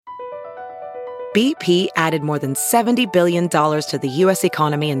BP added more than $70 billion to the U.S.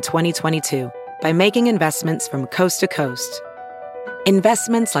 economy in 2022 by making investments from coast to coast.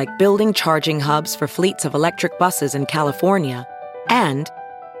 Investments like building charging hubs for fleets of electric buses in California and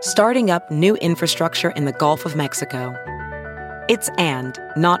starting up new infrastructure in the Gulf of Mexico. It's and,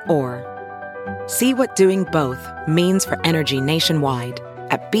 not or. See what doing both means for energy nationwide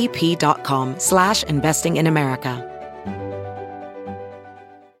at bp.com/investing in America.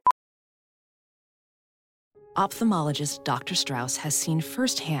 Ophthalmologist Dr. Strauss has seen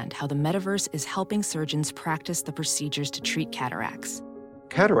firsthand how the metaverse is helping surgeons practice the procedures to treat cataracts.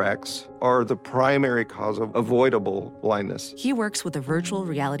 Cataracts are the primary cause of avoidable blindness. He works with a virtual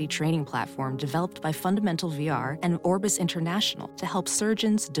reality training platform developed by Fundamental VR and Orbis International to help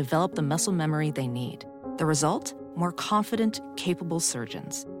surgeons develop the muscle memory they need. The result? More confident, capable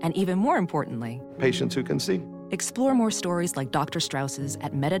surgeons. And even more importantly, patients who can see. Explore more stories like Dr. Strauss's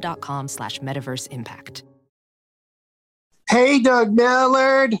at meta.com/metaverseimpact. Hey, Doug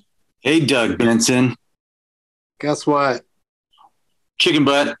Millard. Hey, Doug Benson. Guess what? Chicken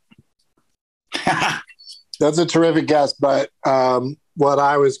butt. That's a terrific guess, but what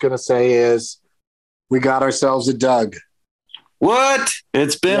I was going to say is we got ourselves a Doug. What?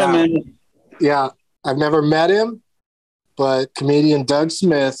 It's been a minute. Yeah, I've never met him, but comedian Doug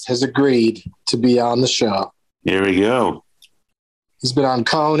Smith has agreed to be on the show. Here we go. He's been on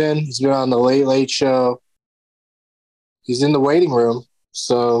Conan. He's been on the Late Late Show. He's in the waiting room,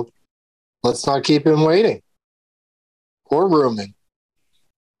 so let's not keep him waiting or rooming.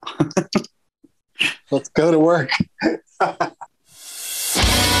 Let's go to work.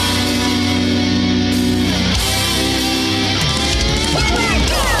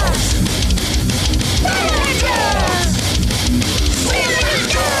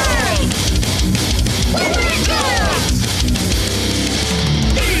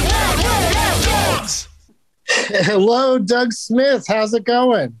 Hello, Doug Smith. How's it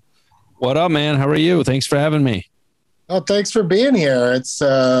going? What up, man? How are you? Thanks for having me. Oh, thanks for being here. It's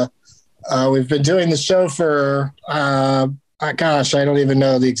we've been doing the show for gosh, I don't even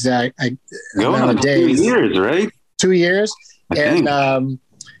know the exact amount of days. 2 years, right? 2 years. And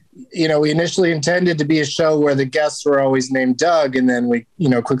we initially intended to be a show where the guests were always named Doug, and then we,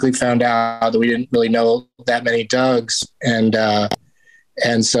 quickly found out that we didn't really know that many Dougs.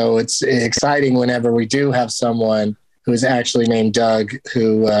 And so it's exciting whenever we do have someone who is actually named Doug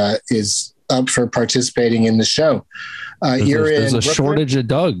who is up for participating in the show. There's a shortage of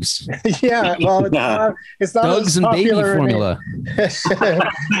Dougs. Yeah, well, it's not Dougs and baby formula.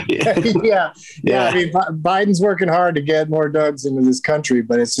 Yeah. I mean, Biden's working hard to get more Dougs into this country,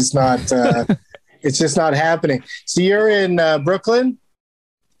 but it's just not. It's just not happening. So you're in Brooklyn?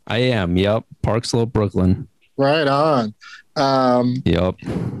 I am. Yep, Park Slope, Brooklyn. Right on. Yep.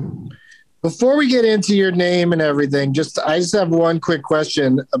 Before we get into your name and everything, I just have one quick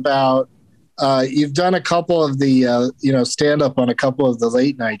question about. You've done a couple of the, stand up on a couple of the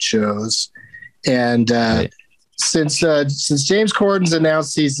late night shows. And right. since James Corden's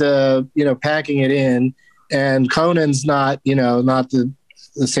announced he's, packing it in, and Conan's not the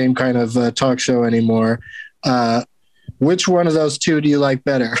same kind of talk show anymore, which one of those two do you like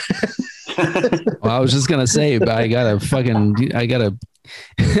better? Well, I was just going to say, but I got to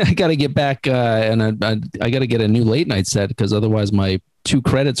get back and I got to get a new late night set because otherwise my 2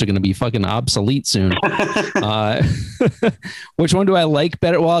 credits are going to be fucking obsolete soon. Which one do I like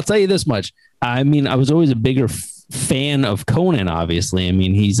better? Well, I'll tell you this much. I mean, I was always a bigger fan of Conan, obviously. I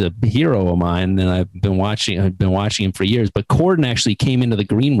mean, he's a hero of mine and I've been watching him for years, but Corden actually came into the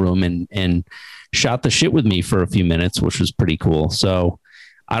green room and shot the shit with me for a few minutes, which was pretty cool. So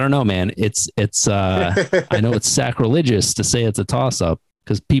I don't know, man. It's I know it's sacrilegious to say it's a toss up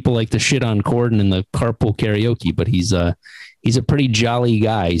because people like to shit on Corden in the carpool karaoke, but he's a pretty jolly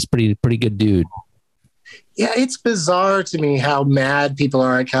guy. He's pretty good dude. Yeah, it's bizarre to me how mad people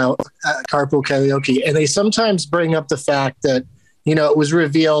are at carpool karaoke, and they sometimes bring up the fact that it was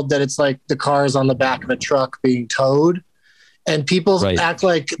revealed that it's like the cars on the back of a truck being towed, and people act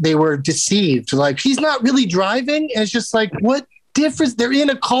like they were deceived. Like he's not really driving, and it's just like what difference? They're in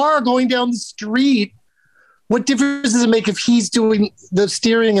a car going down the street. What difference does it make if he's doing the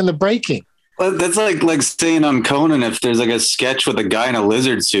steering and the braking? Well, that's like saying on Conan, if there's like a sketch with a guy in a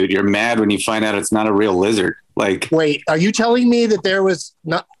lizard suit, you're mad when you find out it's not a real lizard. Like, wait, are you telling me that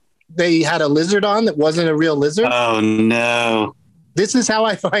they had a lizard on that wasn't a real lizard? Oh no. This is how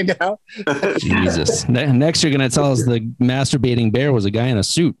I find out. Jesus. Next, you're going to tell us the masturbating bear was a guy in a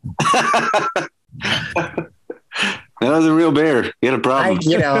suit. That was a real bear. You had a problem.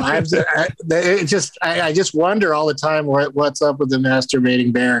 I just wonder all the time what's up with the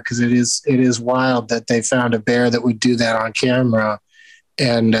masturbating bear, because it is wild that they found a bear that would do that on camera,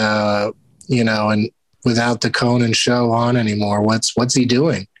 and and without the Conan show on anymore, what's he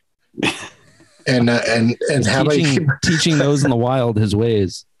doing? And how teaching those in the wild his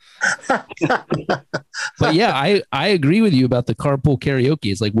ways. But yeah, I agree with you about the carpool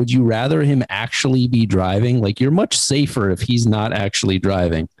karaoke. It's like, would you rather him actually be driving? Like, you're much safer if he's not actually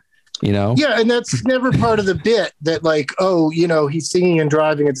driving, Yeah, and that's never part of the bit that, like, he's singing and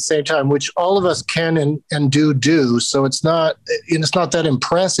driving at the same time, which all of us can and do. So it's not that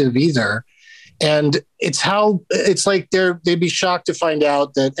impressive either. And it's like they'd be shocked to find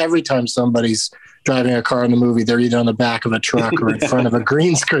out that every time somebody's driving a car in the movie, they're either on the back of a truck or in front of a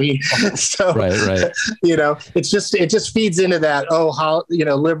green screen. So, right. It just feeds into that.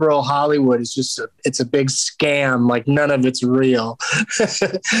 Liberal Hollywood is it's a big scam. Like, none of it's real,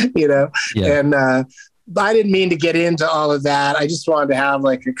 Yeah. And I didn't mean to get into all of that. I just wanted to have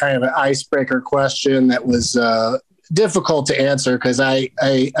like a kind of an icebreaker question that was difficult to answer, because I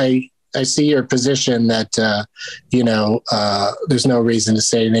see your position that, there's no reason to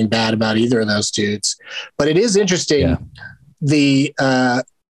say anything bad about either of those dudes. But it is interesting. Yeah.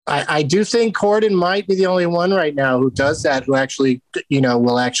 I do think Corden might be the only one right now who does that, who actually,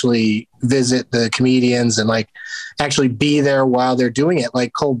 will actually visit the comedians and like actually be there while they're doing it.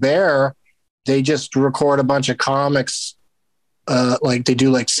 Like Colbert, they just record a bunch of comics. Like they do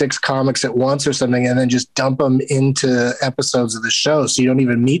like 6 comics at once or something, and then just dump them into episodes of the show, so you don't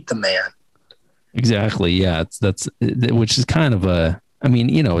even meet the man. Exactly. Yeah. That's which is kind of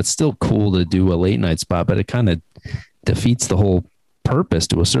it's still cool to do a late night spot, but it kind of defeats the whole purpose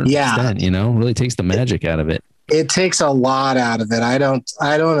to a certain extent. Really takes the magic out of it. It takes a lot out of it. I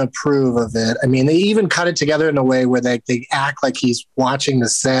don't approve of it. I mean, they even cut it together in a way where they act like he's watching the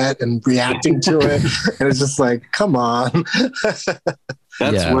set and reacting to it. And it's just like, come on.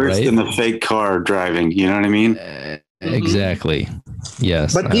 That's worse than the fake car driving. You know what I mean? Exactly.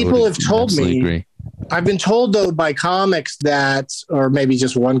 Yes. But people have told me, agree. I've been told though by comics that, or maybe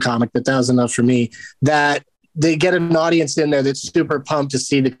just one comic, but that was enough for me, that they get an audience in there that's super pumped to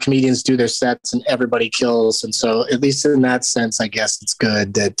see the comedians do their sets and everybody kills. And so at least in that sense, I guess it's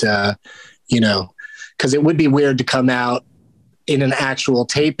good that, because it would be weird to come out in an actual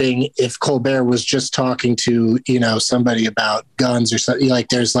taping if Colbert was just talking to, somebody about guns or something. Like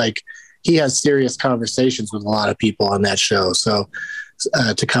he has serious conversations with a lot of people on that show. So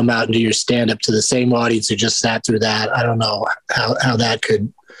to come out and do your stand up to the same audience who just sat through that, I don't know how that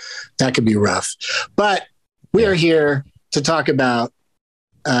could be rough, but we are here to talk about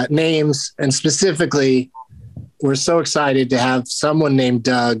names, and specifically, we're so excited to have someone named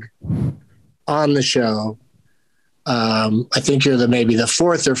Doug on the show. I think you're maybe the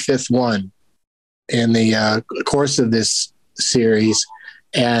 4th or 5th one in the course of this series.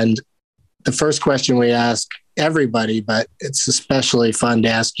 And the first question we ask everybody, but it's especially fun to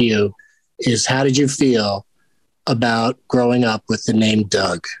ask you, is how did you feel about growing up with the name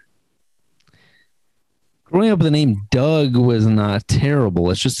Doug? Growing up with the name Doug was not terrible.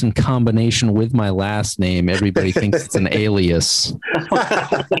 It's just in combination with my last name, everybody thinks it's an alias.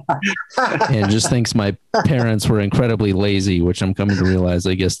 And just thinks my parents were incredibly lazy, which I'm coming to realize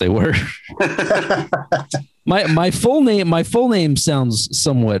I guess they were. My full name sounds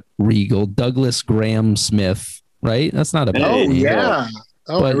somewhat regal. Douglas Graham Smith, right? That's not a bad name. Yeah.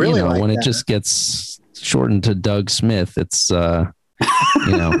 Oh, but I really when that. It just gets shortened to Doug Smith, it's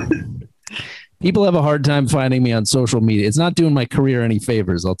people have a hard time finding me on social media. It's not doing my career any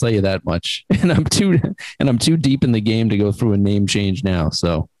favors, I'll tell you that much. And I'm too deep in the game to go through a name change now.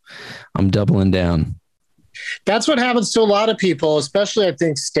 So I'm doubling down. That's what happens to a lot of people, especially I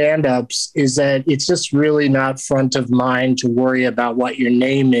think stand-ups, is that it's just really not front of mind to worry about what your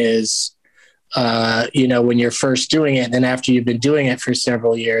name is, when you're first doing it. And then after you've been doing it for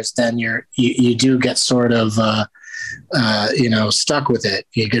several years, then you do get sort of, stuck with it,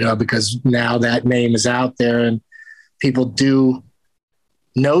 because now that name is out there and people do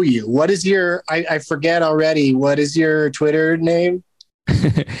know you. What is your, I forget already, what is your Twitter name?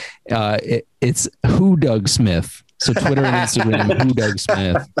 It's Who Doug Smith. So Twitter and Instagram, Who Doug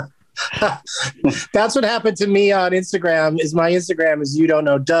Smith. That's what happened to me on Instagram. My Instagram is You Don't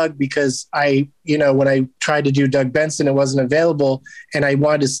Know Doug, because when I tried to do Doug Benson, it wasn't available, and I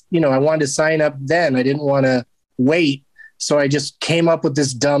wanted to sign up then. I didn't want to wait, so I just came up with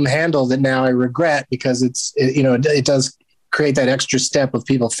this dumb handle that now I regret, because it does create that extra step of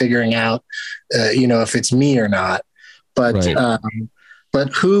people figuring out if it's me or not. But right.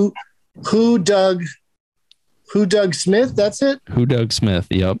 But who Who Doug Smith? That's it. Who Doug Smith?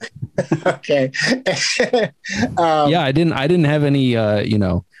 Yep. Okay. Yeah, I didn't have any.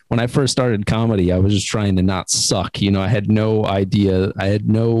 When I first started comedy, I was just trying to not suck. I had no idea. I had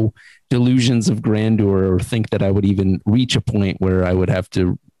no delusions of grandeur or think that I would even reach a point where I would have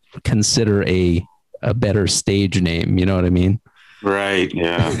to consider a better stage name. You know what I mean? Right.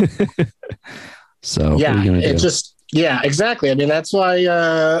 Yeah. So yeah, yeah, exactly. I mean, that's why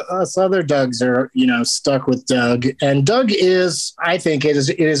us other Dougs are, stuck with Doug. And Doug is, I think it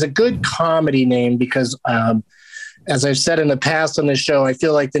is a good comedy name because, as I've said in the past on this show, I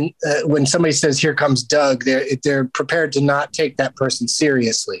feel like when somebody says, "Here comes Doug," they're prepared to not take that person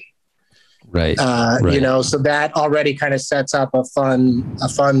seriously. Right. Right. So that already kind of sets up a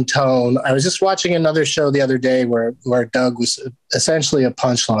fun tone. I was just watching another show the other day where Doug was essentially a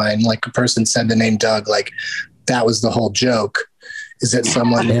punchline. Like a person said the name Doug, like that was the whole joke, is that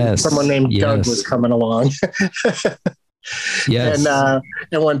someone named Doug was coming along. Yes.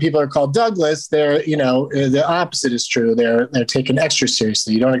 And when people are called Douglas, they're, the opposite is true. They're taken extra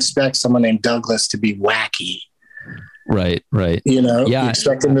seriously. You don't expect someone named Douglas to be wacky. Right. You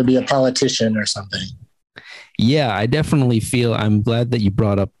expect him to be a politician or something. Yeah, I definitely feel, I'm glad that you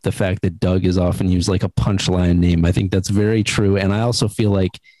brought up the fact that Doug is often used like a punchline name. I think that's very true. And I also feel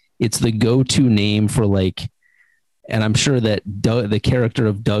like it's the go-to name for like, and I'm sure that the character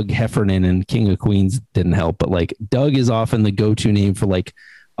of Doug Heffernan in King of Queens didn't help, but like Doug is often the go-to name for like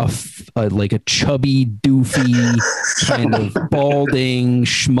a chubby, doofy, kind of balding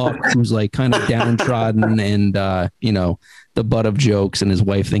schmuck who's like kind of downtrodden and, the butt of jokes, and his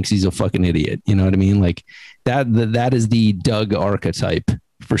wife thinks he's a fucking idiot. You know what I mean? Like that is the Doug archetype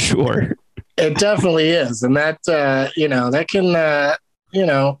for sure. It definitely is. And that, that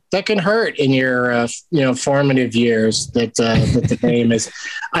can hurt in your, formative years that the name is.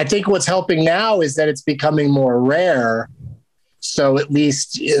 I think what's helping now is that it's becoming more rare. So at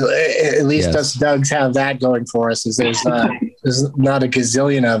least yes. Us Dougs have that going for us, is there's not a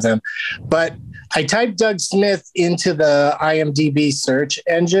gazillion of them. But I typed Doug Smith into the IMDb search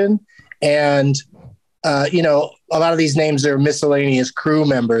engine, and a lot of these names are miscellaneous crew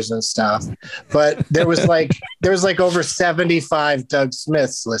members and stuff. But there was like over 75 Doug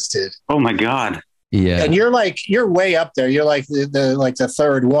Smiths listed. Oh my God! Yeah, and you're way up there. You're like the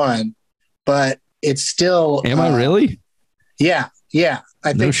third one, but it's still. Am I really? Yeah.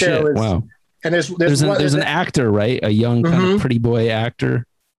 I think there was. Wow. And there's an actor, right? A young kind of pretty boy actor.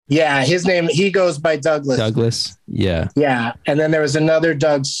 Yeah, his name, he goes by Douglas. Yeah. Yeah. And then there was another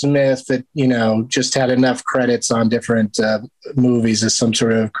Doug Smith that, just had enough credits on different movies as some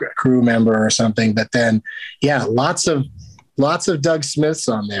sort of crew member or something. But then, yeah, lots of Doug Smiths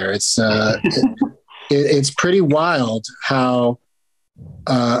on there. It's it's pretty wild how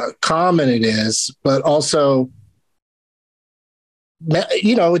common it is, but also,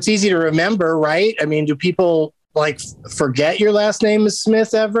 it's easy to remember, right? I mean, do people like forget your last name is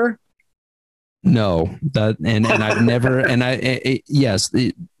Smith ever? No, and I've never, yes,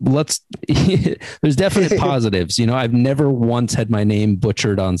 there's definite positives. I've never once had my name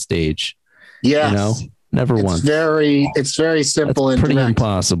butchered on stage. Yeah. Never once. It's very simple. That's and pretty direct.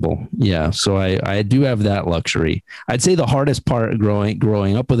 impossible. Yeah. So I do have that luxury. I'd say the hardest part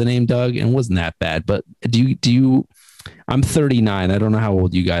growing up with the name Doug, and wasn't that bad, but do you, I'm 39. I don't know how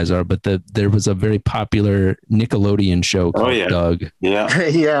old you guys are, but there was a very popular Nickelodeon show called Doug. Yeah.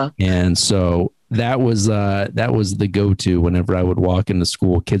 Yeah. And so that was the go-to whenever I would walk into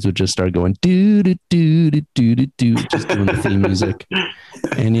school. Kids would just start going do do do do do do do, just doing the theme music,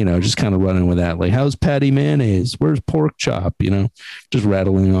 and just kind of running with that. Like, how's Patty Mayonnaise? Where's Pork Chop? Just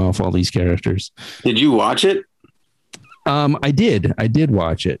rattling off all these characters. Did you watch it? I did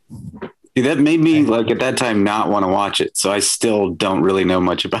watch it. See, that made me at that time not want to watch it. So I still don't really know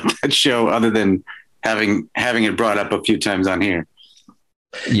much about that show other than having it brought up a few times on here.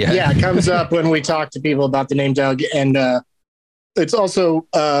 Yeah, it comes up when we talk to people about the name Doug, and it's also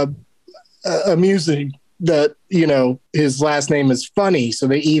amusing that his last name is Funny, so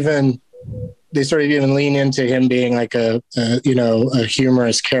they sort of even lean into him being like a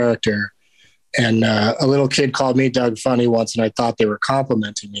humorous character. And a little kid called me Doug Funny once, and I thought they were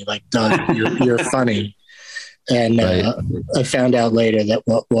complimenting me, like, Doug, you're funny. And right. I found out later that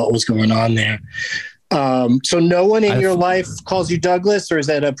what was going on there. So no one in your life calls you Douglas, or is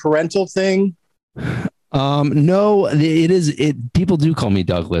that a parental thing? No, it is. People do call me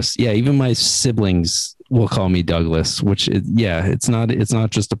Douglas. Yeah, even my siblings will call me Douglas, which it's not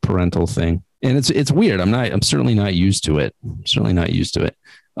just a parental thing, and it's weird. I'm certainly not used to it.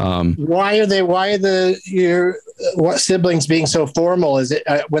 Why are your siblings being so formal? Is it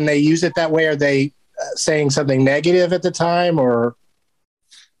when they use it that way? Are they saying something negative at the time, or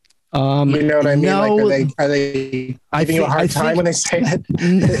you know what I mean? No, like, are they giving you a hard time when they say it?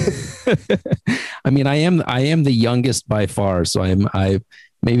 I mean, I am the youngest by far, so I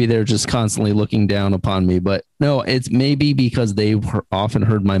maybe they're just constantly looking down upon me. But no, it's maybe because they often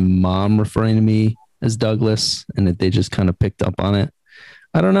heard my mom referring to me as Douglas, and that they just kind of picked up on it.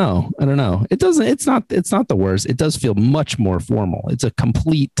 I don't know. It's not the worst. It does feel much more formal. It's a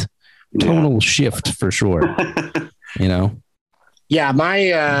complete tonal shift for sure. You know? Yeah,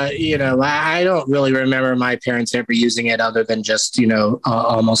 my, I don't really remember my parents ever using it other than just,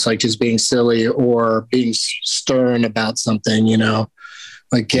 almost like just being silly or being stern about something,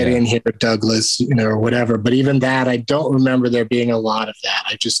 like get in here, Douglas, or whatever. But even that, I don't remember there being a lot of that.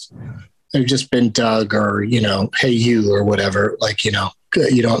 I've just been Doug or, hey, you or whatever. Like, you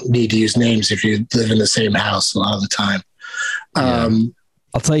don't need to use names if you live in the same house a lot of the time.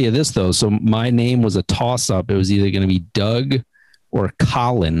 I'll tell you this, though. So my name was a toss-up. It was either going to be Doug or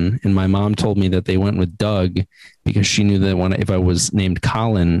Colin. And my mom told me that they went with Doug because she knew that if I was named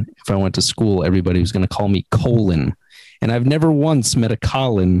Colin, if I went to school, everybody was going to call me Colin. And I've never once met a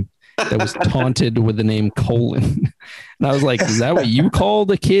Colin that was taunted with the name Colin. And I was like, is that what you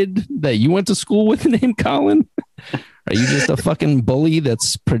called a kid that you went to school with named Colin? Are you just a fucking bully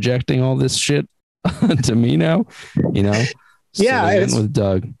that's projecting all this shit to me now? So it's with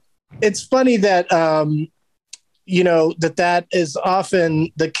Doug. It's funny that, that is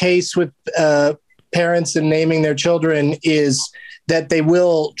often the case with parents in naming their children is that they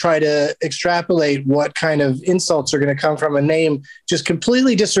will try to extrapolate what kind of insults are going to come from a name, just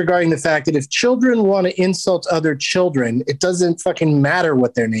completely disregarding the fact that if children want to insult other children, it doesn't fucking matter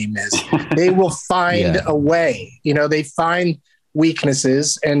what their name is. They will find a way. They find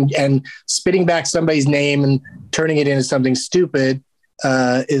weaknesses, and spitting back somebody's name and turning it into something stupid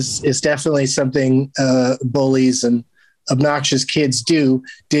is definitely something bullies and obnoxious kids do.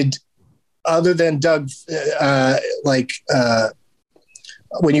 Other than Doug,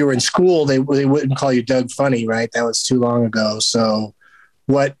 when you were in school, they wouldn't call you Doug Funny, right? That was too long ago. So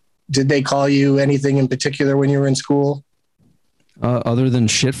what did they call you? Anything in particular when you were in school? Other than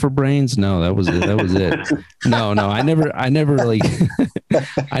shit for brains? No, that was it. No, I never really,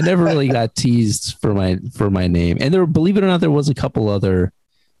 I never really got teased for my name. And believe it or not, there was a couple other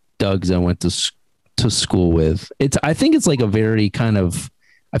Dougs I went to school with. I think it's like a very kind of,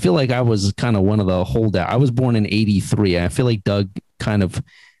 I feel like I was kind of one of the holdout. I was born in 83. I feel like Doug kind of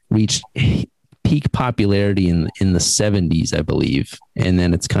reached peak popularity in the 70s, I believe. And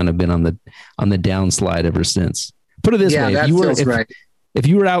then it's kind of been on the downslide ever since. Put it this way. If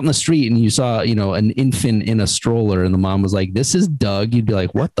you were out in the street and you saw, an infant in a stroller and the mom was like, this is Doug, you'd be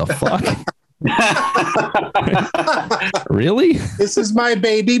like, what the fuck? Really? This is my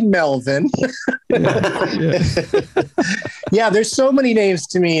baby Melvin. Yeah, there's so many names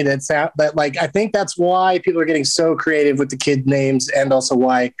to me that like I think that's why people are getting so creative with the kid names, and also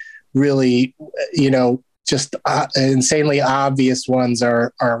why really just insanely obvious ones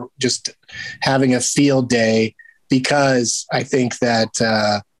are just having a field day, because I think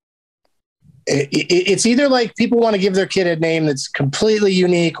that it's either like people want to give their kid a name that's completely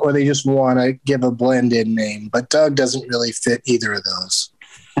unique, or they just want to give a blended name. But Doug doesn't really fit either of those.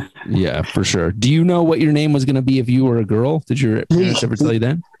 Yeah, for sure. Do you know what your name was going to be if you were a girl? Did your parents ever tell you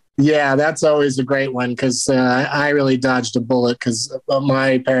that? Yeah, that's always a great one, because I really dodged a bullet, because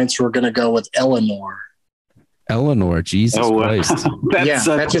my parents were going to go with Eleanor. Eleanor, Jesus Christ.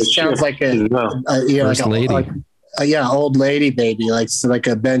 That just sounds like a first lady. Old lady baby, like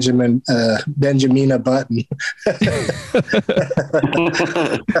a Benjamina Button.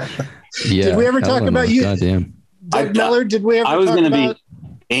 Did we ever talk about you? Goddamn. Doug Miller, did we ever I was talk going to about... be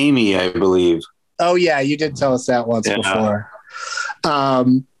Amy, I believe. Oh, yeah, you did tell us that once before.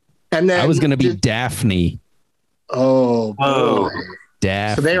 And then I was going to be Daphne. Oh, boy.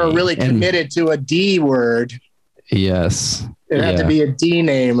 Daphne. So they were really committed to a D word. Yes. It had to be a D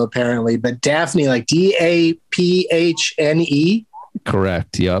name, apparently, but Daphne, like Daphne.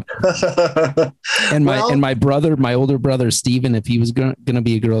 Correct. Yep. And my brother, my older brother, Steven, if he was going to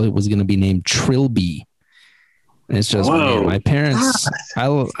be a girl, it was going to be named Trilby. And it's just weird. My parents,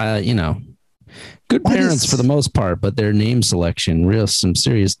 good parents for the most part, but their name selection, some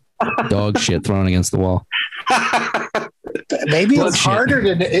serious dog shit thrown against the wall. Maybe it's harder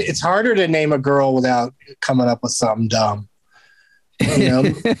to name a girl without coming up with something dumb.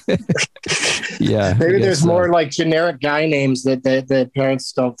 Yeah. Maybe there's more like generic guy names that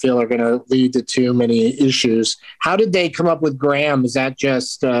parents don't feel are going to lead to too many issues. How did they come up with Graham? Is that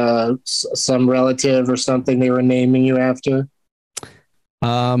just some relative or something they were naming you after?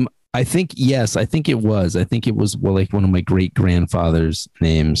 I think yes. I think it was. Well, like one of my great grandfather's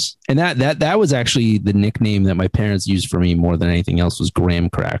names, and that was actually the nickname that my parents used for me more than anything else was Graham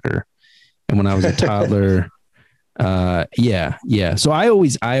Cracker. And when I was a toddler, yeah. So I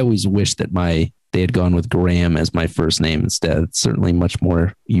always wished that they had gone with Graham as my first name instead. It's certainly much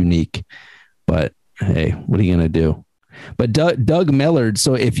more unique. But hey, what are you gonna do? But Doug Mellard.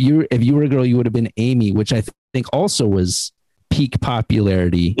 So if you were a girl, you would have been Amy, which I think also was peak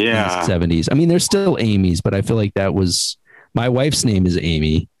popularity in the 70s. I mean, there's still Amy's, but I feel like that was my wife's name is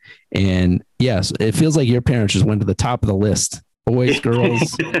Amy. And yes, it feels like your parents just went to the top of the list. Boys,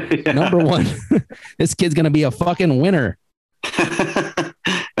 girls, number one. This kid's gonna be a fucking winner.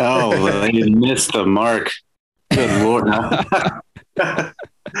 Oh, you missed the mark. Good Lord.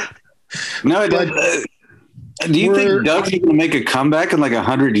 No, do you think Doug's going to make a comeback in like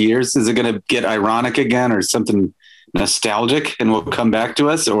 100 years? Is it going to get ironic again or something nostalgic and will come back to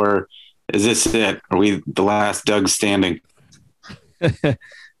us? Or is this it? Are we the last Doug standing?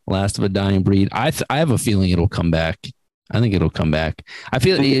 Last of a dying breed. I have a feeling it'll come back. I think it'll come back. I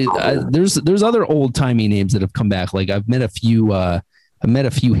feel there's other old timey names that have come back. Like I've met a few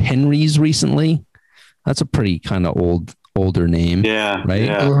Henrys recently. That's a pretty kind of older name. Yeah. Right.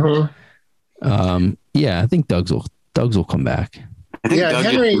 Yeah. Uh-huh. Yeah, I think Doug's will come back. I think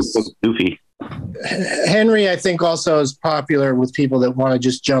Henry's so goofy. Henry, I think, also is popular with people that want to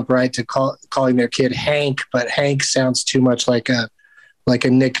just jump right to calling their kid Hank, but Hank sounds too much like a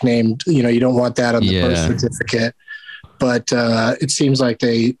nickname. You know, you don't want that on the birth certificate. But it seems like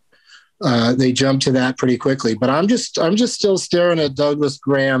they jump to that pretty quickly. But I'm just still staring at Douglas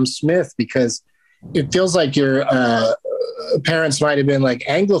Graham Smith because it feels like your parents might have been like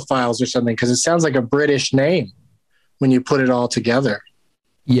Anglophiles or something, because it sounds like a British name when you put it all together.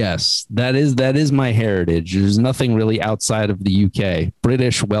 Yes, that is my heritage. There's nothing really outside of the UK.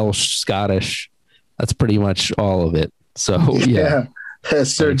 British, Welsh, Scottish. That's pretty much all of it. So yeah.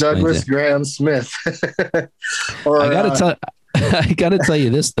 Sir Douglas Graham Smith. I gotta tell you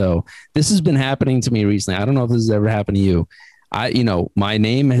this though. This has been happening to me recently. I don't know if this has ever happened to you. My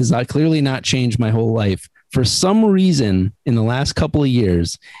name has clearly not changed my whole life. For some reason, in the last couple of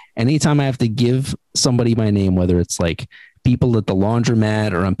years, anytime I have to give somebody my name, whether it's like people at the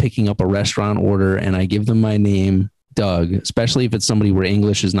laundromat or I'm picking up a restaurant order and I give them my name, Doug, especially if it's somebody where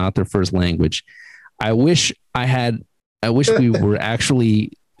English is not their first language, I wish we were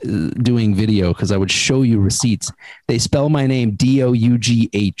actually doing video because I would show you receipts. They spell my name Dough.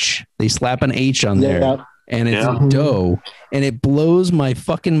 They slap an H on there and it's dough. And it blows my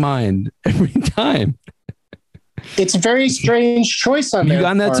fucking mind every time. It's a very strange choice on you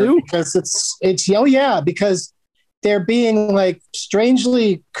got that too? Because it's because they're being like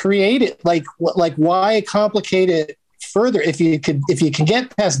strangely creative. Like why complicate it further? If you can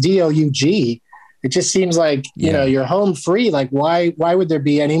get past Doug, it just seems like, you're home free. Like why would there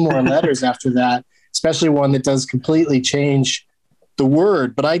be any more letters after that? Especially one that does completely change the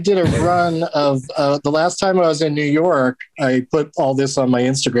word. But I did a run of the last time I was in New York, I put all this on my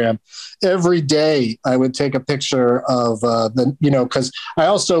Instagram. Every day I would take a picture of because I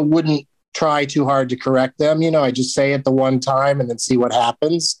also wouldn't try too hard to correct them. I just say it the one time and then see what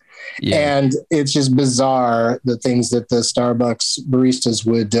happens. Yeah. And it's just bizarre, the things that the Starbucks baristas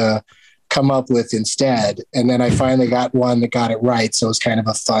would come up with instead. And then I finally got one that got it right. So it's kind of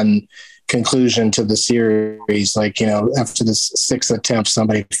a fun conclusion to the series. Like, after the sixth attempt,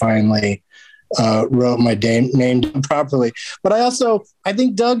 somebody finally wrote my name properly. But I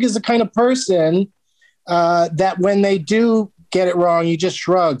think Doug is the kind of person that when they do get it wrong, you just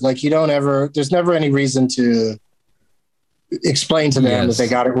shrug. Like there's never any reason to explain to them that they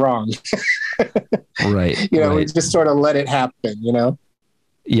got it wrong. Right. We just sort of let it happen,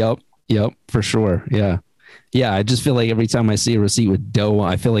 Yep, for sure. Yeah. Yeah, I just feel like every time I see a receipt with dough,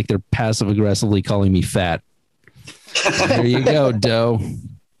 I feel like they're passive aggressively calling me fat. There you go, dough.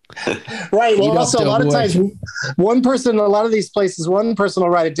 Right. Well, also a lot of times a lot of these places, one person will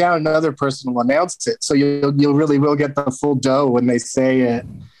write it down, another person will announce it. So you really will get the full dough when they say it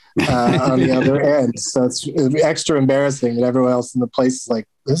on the other end. So it's extra embarrassing that everyone else in the place is like,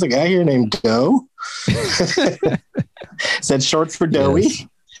 there's a guy here named Dough. Is that short for doughy?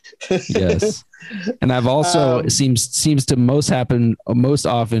 Yes. And I've also it seems to most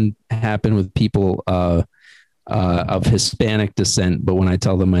often happen with people of Hispanic descent, but when I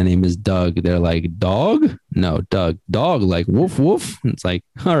tell them my name is Doug, they're like, dog? No, Doug. Dog, like woof woof. It's like,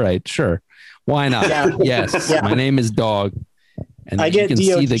 all right, sure. Why not? Yeah. Yes. Yeah. My name is Dog. And I get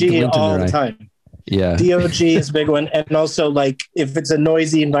DOG all the time. Yeah. DOG is a big one. And also, like, if it's a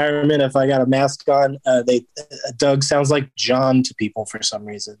noisy environment, if I got a mask on, Doug sounds like John to people for some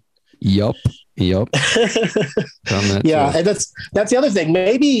reason. Yup. Yeah, and that's the other thing.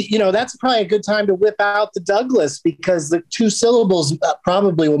 Maybe, that's probably a good time to whip out the Douglas, because the 2 syllables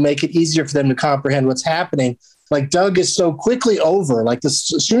probably will make it easier for them to comprehend what's happening. Like Doug is so quickly over. Like as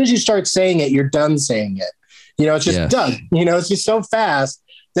soon as you start saying it, you're done saying it. It's just Doug. It's just so fast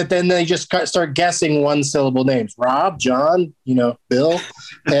that then they just start guessing 1 syllable names. Rob, John, Bill,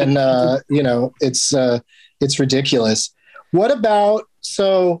 and it's ridiculous. What about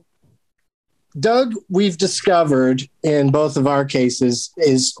Doug, we've discovered in both of our cases,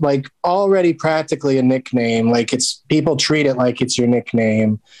 is like already practically a nickname. Like people treat it like it's your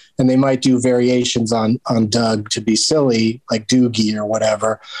nickname, and they might do variations on Doug to be silly, like Doogie or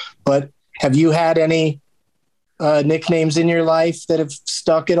whatever. But have you had any nicknames in your life that have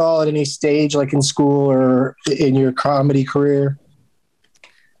stuck at all at any stage, like in school or in your comedy career?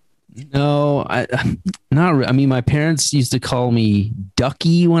 No, not really. I mean, my parents used to call me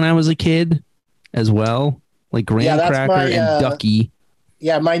Ducky when I was a kid as well, like Graham Cracker and Ducky.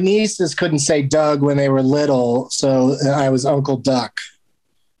 Yeah, my nieces couldn't say Doug when they were little, so I was Uncle Duck.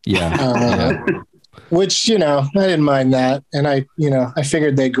 Yeah. Which, I didn't mind that. And I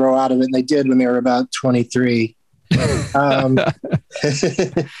figured they'd grow out of it, and they did when they were about 23.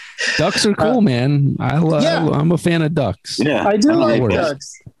 Ducks are cool, man. I'm a fan of ducks. Yeah, I do like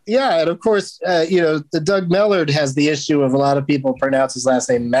ducks. Yeah, and of course, the Doug Mellard has the issue of a lot of people pronounce his last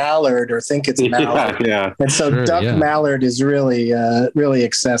name Mallard or think it's Mallard. Yeah. And so Duck Mallard is really, really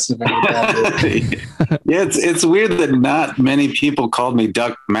excessive. It's weird that not many people called me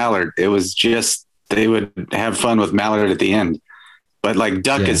Duck Mallard. It was just they would have fun with Mallard at the end, but like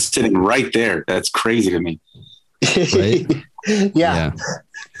Duck is sitting right there. That's crazy to me. Right? Yeah.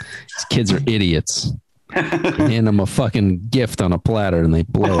 These kids are idiots. Hand them a fucking gift on a platter and they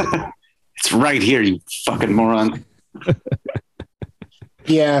blow it. It's right here, you fucking moron.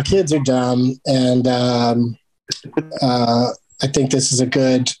 Yeah, kids are dumb. And I think this is a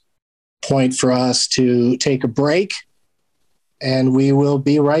good point for us to take a break, and we will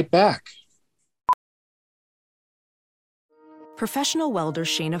be right back. Professional welder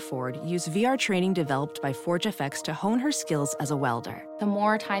Shayna Ford used VR training developed by ForgeFX to hone her skills as a welder. The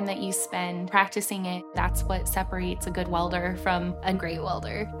more time that you spend practicing it, that's what separates a good welder from a great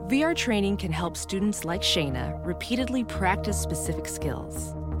welder. VR training can help students like Shayna repeatedly practice specific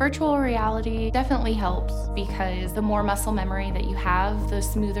skills. Virtual reality definitely helps, because the more muscle memory that you have, the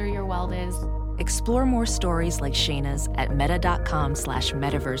smoother your weld is. Explore more stories like Shayna's at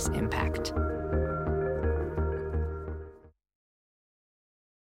meta.com/metaverseimpact.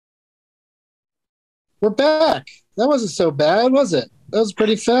 We're back. That wasn't so bad, was it? That was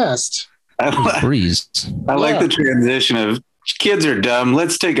pretty fast. Breeze. I like the transition of kids are dumb.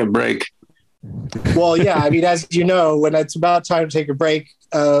 Let's take a break. Well, yeah. I mean, as you know, when it's about time to take a break,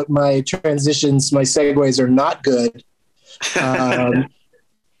 my transitions, my segues are not good,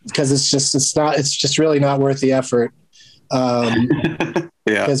 because it's just really not worth the effort.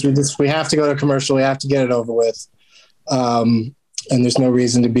 Because we have to go to commercial. We have to get it over with. And there's no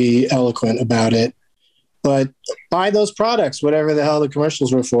reason to be eloquent about it. But buy those products, whatever the hell the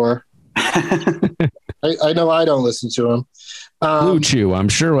commercials were for. I know I don't listen to them. Blue Chew. I'm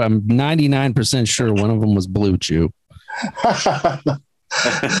 99% sure one of them was Blue Chew. I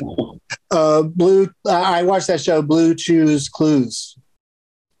watched that show, Blue Chew's Clues.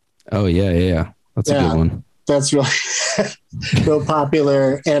 Oh, yeah. That's a good one. That's really real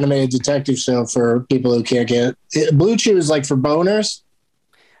popular animated detective show for people who can't get it. Blue Chew is like for boners.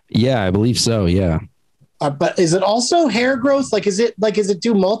 Yeah, I believe so. Yeah. But is it also hair growth? Is it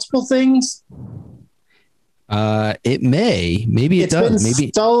do multiple things? It maybe it does.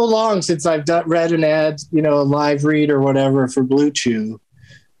 Maybe so long since I've read an ad, a live read or whatever for Blue Chew,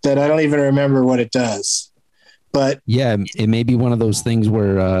 that I don't even remember what it does. But yeah, it may be one of those things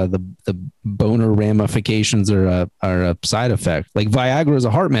where the boner ramifications are a side effect. Like Viagra is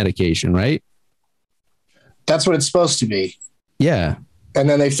a heart medication, right? That's what it's supposed to be. Yeah. And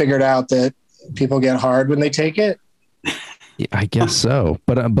then they figured out that people get hard when they take it. Yeah, I guess so.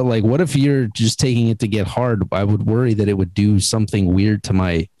 But like, what if you're just taking it to get hard? I would worry that it would do something weird to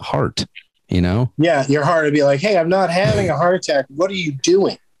my heart, Yeah, your heart would be like, hey, I'm not having a heart attack. What are you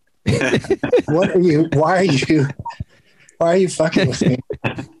doing? Why are you fucking with me?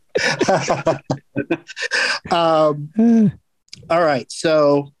 All right.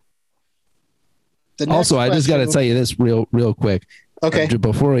 So also, I just got to tell you this real quick. Okay.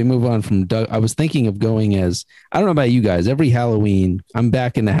 Before we move on from Doug, I was thinking of going I don't know about you guys, every Halloween, I'm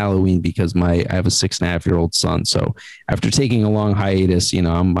back into Halloween because I have a 6.5-year-old son. So after taking a long hiatus,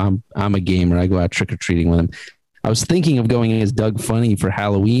 I'm a gamer. I go out trick-or-treating with him. I was thinking of going as Doug Funny for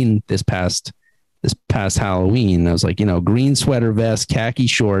Halloween this past Halloween. I was like, green sweater vest, khaki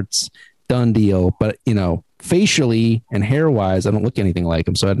shorts, done deal. But, facially and hair wise, I don't look anything like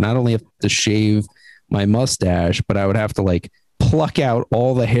him. So I'd not only have to shave my mustache, but I would have to like pluck out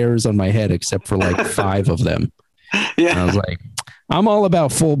all the hairs on my head except for like 5 of them. Yeah. And I was like, I'm all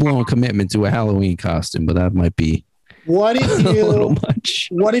about full blown commitment to a Halloween costume, but that might be what if a little much.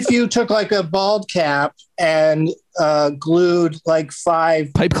 What if you took like a bald cap and glued like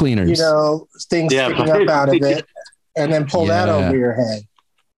 5 pipe cleaners, things sticking up out of it, and then pull that over your head?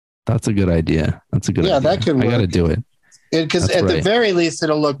 That's a good idea. Yeah, that could work. I got to do it. Because at the very least,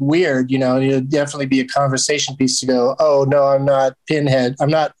 it'll look weird. It'll definitely be a conversation piece to go, oh, no, I'm not Pinhead. I'm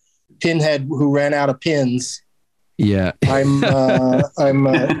not Pinhead who ran out of pins. Yeah. I'm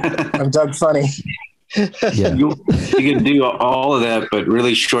Doug Funny. Yeah. You can do all of that, but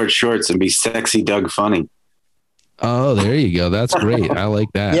really short shorts and be sexy Doug Funny. Oh, there you go. That's great. I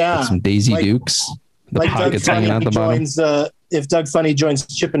like that. Yeah. With some Daisy Dukes. The like pockets Doug hanging Funny out the bottom. If Doug Funny joins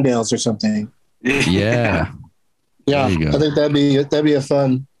Chippendales or something. Yeah. Yeah. I think that'd be a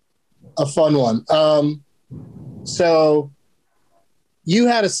fun one. So you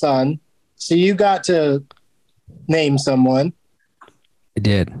had a son, so you got to name someone. I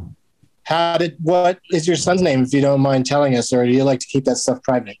did. What is your son's name, if you don't mind telling us, or do you like to keep that stuff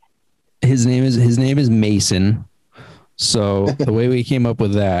private? His name is Mason. So the way we came up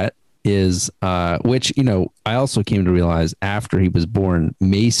with that is, which, I also came to realize after he was born,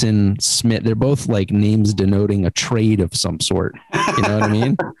 Mason Smith, they're both like names denoting a trade of some sort. You know what I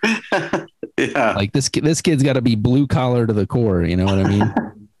mean? Yeah. Like this kid's got to be blue collar to the core. You know what I mean?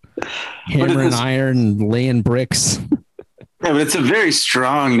 Hammer and iron, laying bricks. Yeah, but it's a very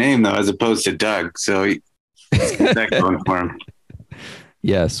strong name though, as opposed to Doug. So he's got that going for him.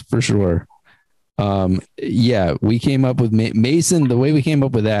 Yes, for sure. We came up with Mason. The way we came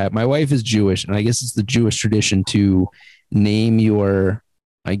up with that, my wife is Jewish, and I guess it's the Jewish tradition to name your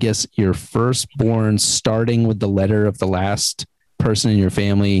firstborn starting with the letter of the last person in your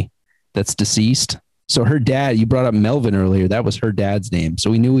family that's deceased. So her dad, you brought up Melvin earlier, that was her dad's name. So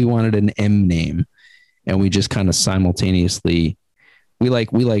we knew we wanted an M name, and we just kind of simultaneously, we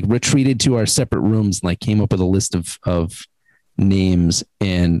retreated to our separate rooms and like came up with a list of names.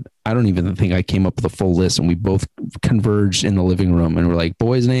 And I don't even think I came up with a full list, and we both converged in the living room and we're like,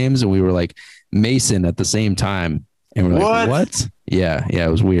 boys' names. And we were like Mason at the same time. And we're like, what? Yeah. It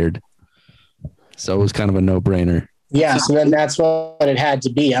was weird. So it was kind of a no-brainer. Yeah. So then that's what it had to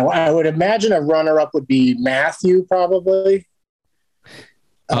be. I would imagine a runner-up would be Matthew, probably.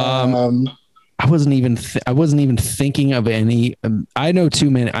 I wasn't even thinking of any. I know too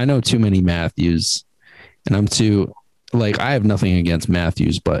many Matthews, and I'm too, like, I have nothing against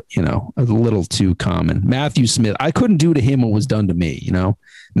Matthews, but a little too common. Matthew Smith, I couldn't do to him what was done to me.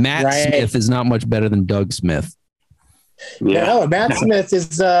 Matt Smith is not much better than Doug Smith. Yeah, no, Matt Smith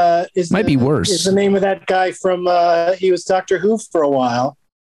might be worse. Is the name of that guy from? He was Doctor Who for a while,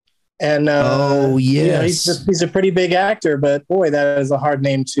 and he's a pretty big actor. But boy, that is a hard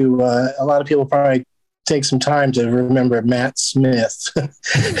name to. A lot of people probably take some time to remember Matt Smith.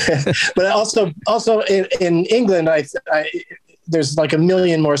 But also in England, I there's like a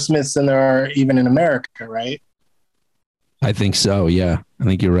million more Smiths than there are even in America, right? I think so. Yeah, I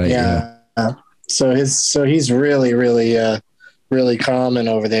think you're right. Yeah. So he's really, really, really common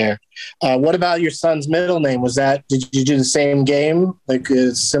over there. What about your son's middle name? Did you do the same game? Like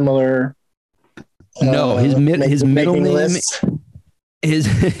a similar? No, his middle name,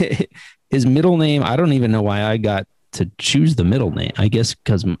 his middle name. I don't even know why I got to choose the middle name. I guess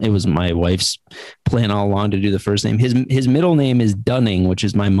because it was my wife's plan all along to do the first name. His middle name is Dunning, which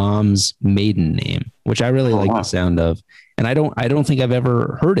is my mom's maiden name, which I really like the sound of. And I don't think I've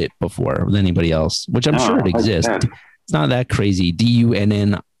ever heard it before with anybody else, which I'm sure it exists. It's not that crazy. Dunning.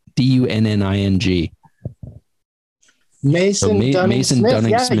 Mason Dunning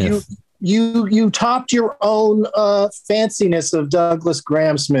Smith. You topped your own fanciness of Douglas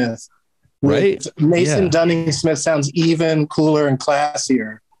Graham Smith. Right. Mason Dunning Smith sounds even cooler and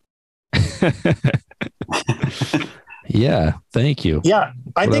classier. Yeah. Thank you. Yeah.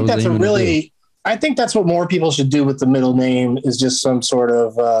 I think that's what more people should do with the middle name, is just some sort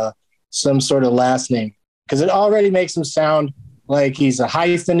of last name, because it already makes him sound like he's a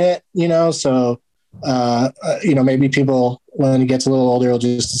hyphenate, so maybe people, when he gets a little older, will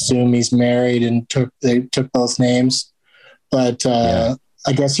just assume he's married and they took both names. But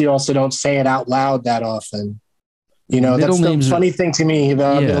I guess you also don't say it out loud that often. That's the funny thing to me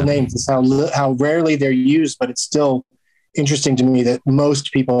about middle names, is how rarely they're used, but it's still interesting to me that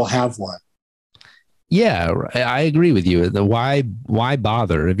most people have one. Yeah, I agree with you. The why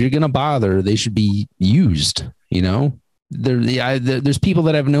bother? If you're going to bother, they should be used, you know? There's people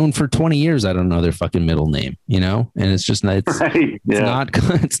that I've known for 20 years. I don't know their fucking middle name, you know? And it's just not,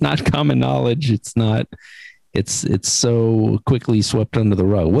 it's not common knowledge. It's not, it's so quickly swept under the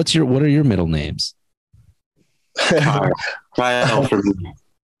rug. What are your middle names? Kyle for me.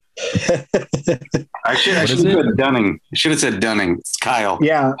 I should have said Dunning. I should have said Dunning. It's Kyle.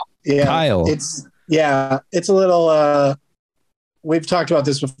 Yeah. Kyle. It's a little, we've talked about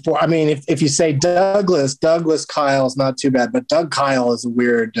this before. I mean, if you say Douglas Kyle is not too bad, but Doug Kyle is a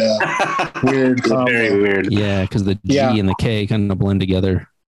weird combo. Very weird. Yeah, because the G and the K kind of blend together.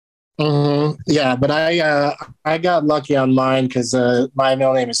 Mm-hmm. Yeah, but I got lucky on mine because my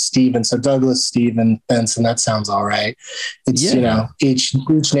middle name is Steven, so Douglas Stephen Benson. That sounds all right. It's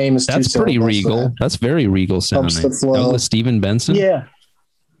each name is that's pretty regal. So that's very regal sounding. Douglas Stephen Benson. Yeah.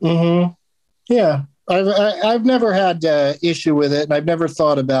 Mm-hmm. Yeah. I've never had issue with it, and I've never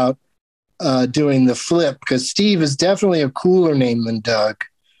thought about doing the flip because Steve is definitely a cooler name than Doug,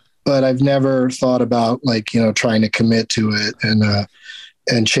 but I've never thought about trying to commit to it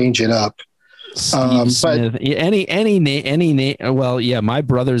and change it up. Smith. Any name. Well, yeah, my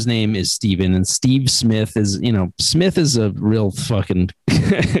brother's name is Steven, and Steve Smith is, Smith is a real fucking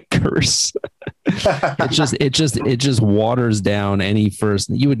curse. It just waters down any first.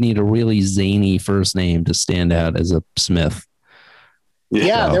 You would need a really zany first name to stand out as a Smith.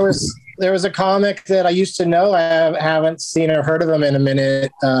 Yeah, so. There was a comic that I used to know. I haven't seen or heard of him in a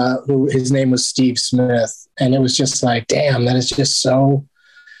minute. Who his name was Steve Smith, and it was just like, damn, that is just so.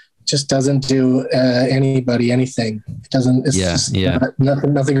 Just doesn't do anybody anything. It doesn't. It's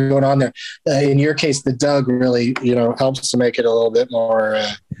nothing going on there. In your case, the Doug really, helps to make it a little bit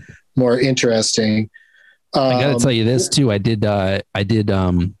more interesting. I got to tell you this too. I did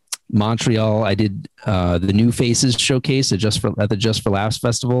Montreal. I did the New Faces showcase at the Just for Laughs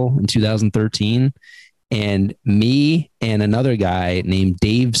festival in 2013. And me and another guy named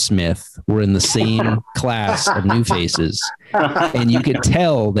Dave Smith were in the same class of New Faces. And you could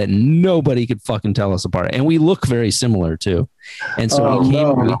tell that nobody could fucking tell us apart. And we look very similar too. And so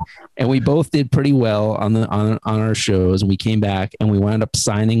we both did pretty well on our shows. And we came back and we wound up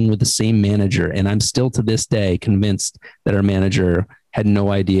signing with the same manager. And I'm still to this day convinced that our manager had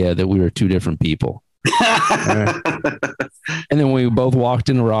no idea that we were two different people. And then we both walked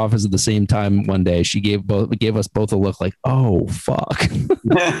into her office at the same time one day. She gave us both a look like, oh fuck.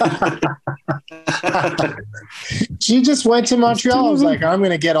 She just went to Montreal. I was like, I'm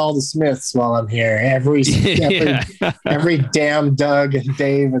gonna get all the Smiths while I'm here. Every damn Doug and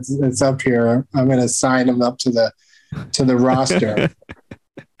Dave it's up here. I'm gonna sign them up to the roster.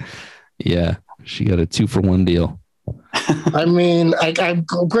 Yeah, she got a 2-for-1 deal. I mean, I'm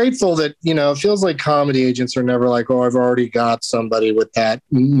grateful that, it feels like comedy agents are never like, oh, I've already got somebody with that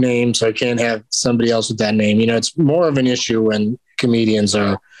name, so I can't have somebody else with that name. It's more of an issue when comedians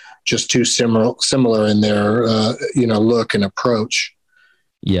are just too similar in their, look and approach.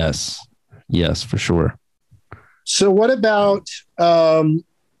 Yes, for sure. So what about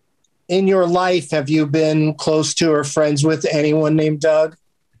in your life, have you been close to or friends with anyone named Doug?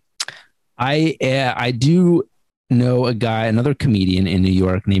 I do know another comedian in New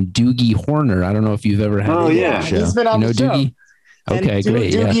York named Doogie Horner. I don't know if you've ever had. Oh yeah, he's been on the show. Doogie? Okay,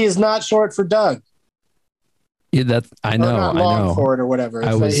 great. Doogie is not short for Doug. Yeah, I know. Not long for it or whatever.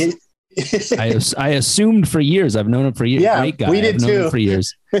 I assumed for years. I've known him for years. Yeah, great guy. We did I've known too. Him for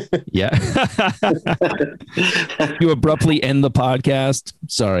years. Yeah. You abruptly end the podcast.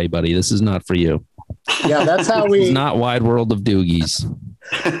 Sorry, buddy. This is not for you. Yeah, that's how we. It's not Wide World of Doogies.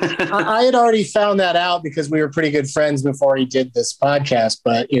 I had already found that out because we were pretty good friends before he did this podcast,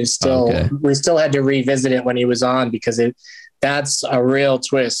 but we still had to revisit it when he was on because that's a real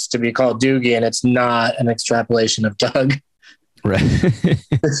twist to be called Doogie, and it's not an extrapolation of Doug. Right.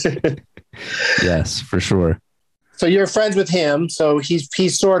 Yes, for sure. So you're friends with him. So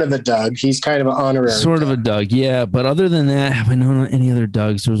he's sort of a Doug. He's kind of an honorary. Sort of a Doug, yeah. But other than that, have I known any other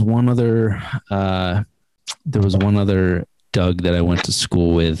Dougs? There was one other Doug that I went to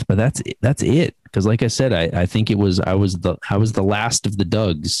school with, but that's it. Because like I said, I think I was the last of the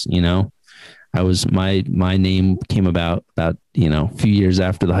Dougs. I was my name came about a few years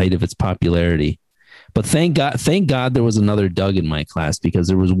after the height of its popularity. But thank God there was another Doug in my class, because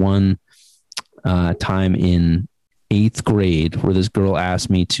there was one time in 8th grade where this girl asked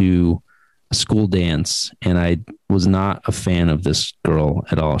me to a school dance, and I was not a fan of this girl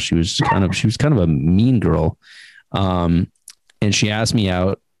at all. She was kind of a mean girl. And she asked me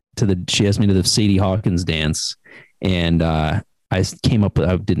to the Sadie Hawkins dance. And I came up with,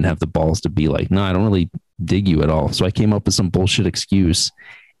 I didn't have the balls to be like, no, I don't really dig you at all. So I came up with some bullshit excuse.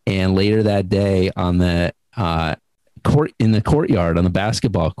 And later that day on the in the courtyard on the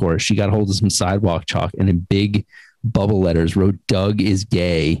basketball court, she got hold of some sidewalk chalk and in big bubble letters wrote, "Doug is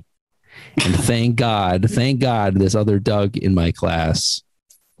gay." And thank God, this other Doug in my class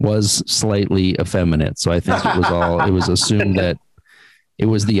was slightly effeminate. So I think it was assumed that it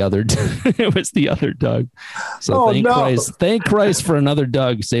was the other, it was the other Doug. So thank Christ for another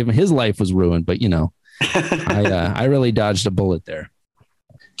Doug saving his life was ruined. But I really dodged a bullet there.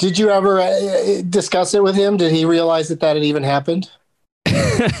 Did you ever discuss it with him? Did he realize that had even happened?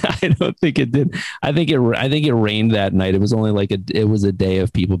 I don't think it did. I think it rained that night. It was only like it was a day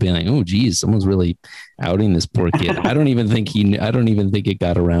of people being like, "Oh, geez, someone's really outing this poor kid." I don't even think it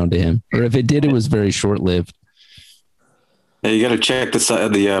got around to him, or if it did, it was very short lived. Yeah, you got to check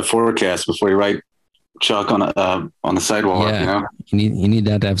the forecast before you write chalk on the sidewalk. Yeah. You need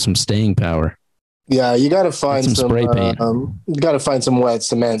that to have some staying power. Yeah, you got to find some spray paint. You got to find some wet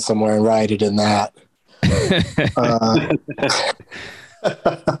cement somewhere and write it in that.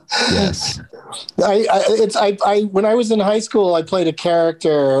 Yes. I when I was in high school, I played a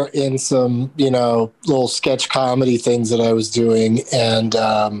character in some little sketch comedy things that I was doing, and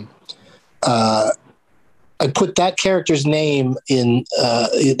I put that character's name in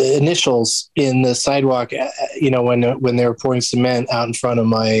the initials in the sidewalk. When they were pouring cement out in front of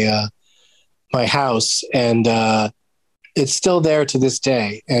my house, and it's still there to this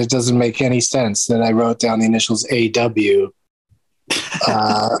day, and it doesn't make any sense that I wrote down the initials AW.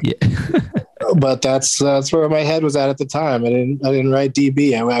 But that's where my head was at the time. I didn't write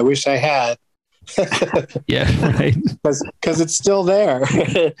DB. I wish I had. Yeah, right. Because it's still there.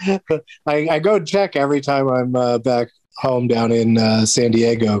 I go check every time I'm back home down in San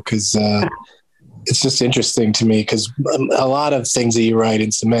Diego, because it's just interesting to me, because a lot of things that you write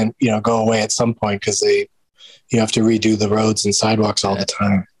in cement, go away at some point because you have to redo the roads and sidewalks all the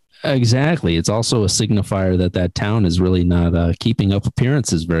time. Exactly. It's also a signifier that town is really not keeping up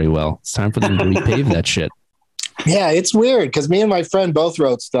appearances very well. It's time for them to repave that shit. Yeah, it's weird because me and my friend both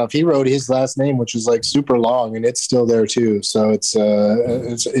wrote stuff. He wrote his last name, which was like super long, and it's still there too. So it's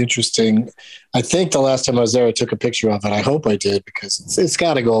interesting. I think the last time I was there, I took a picture of it. I hope I did, because it's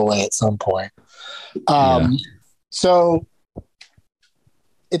got to go away at some point. So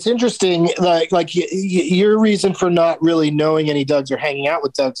it's interesting. Like your reason for not really knowing any Dougs or hanging out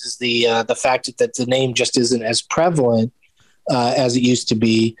with Dougs is the fact that the name just isn't as prevalent as it used to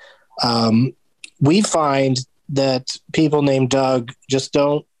be. We find that people named Doug just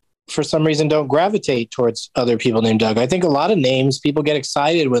for some reason don't gravitate towards other people named Doug. I think a lot of names, people get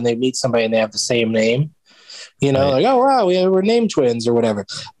excited when they meet somebody and they have the same name. Right. Like, oh, wow, we're name twins or whatever.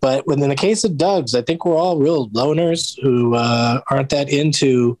 But in the case of Dougs, I think we're all real loners who aren't that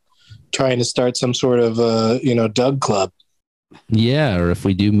into trying to start some sort of, Doug club. Yeah, or if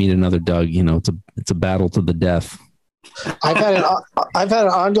we do meet another Doug, it's a battle to the death. I've had an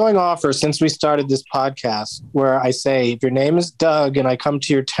ongoing offer since we started this podcast where I say, if your name is Doug and I come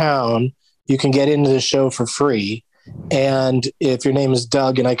to your town, you can get into the show for free. And if your name is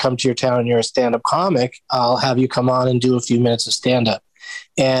Doug and I come to your town and you're a stand-up comic, I'll have you come on and do a few minutes of stand-up.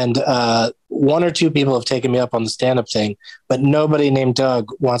 And one or two people have taken me up on the stand-up thing, but nobody named Doug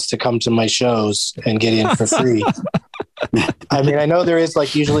wants to come to my shows and get in for free. I mean, I know there is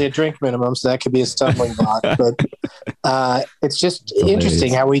usually a drink minimum, so that could be a stumbling block, but it's just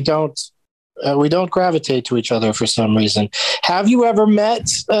interesting how we don't gravitate to each other for some reason. Have you ever met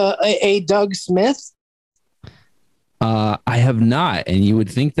a Doug Smith? I have not, and you would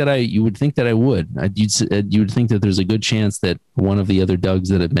think that I would. You would think that there's a good chance that one of the other Dougs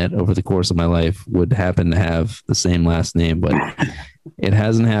that I've met over the course of my life would happen to have the same last name, but it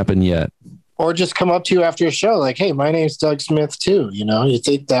hasn't happened yet. Or just come up to you after a show like, "Hey, my name's Doug Smith too." You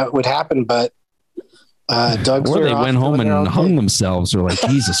think that would happen, but Doug's. Or they went home and hung themselves, or like,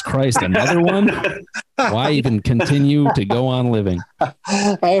 Jesus Christ, another one? Why even continue to go on living?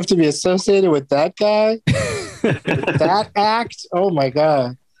 I have to be associated with that guy. That act. Oh my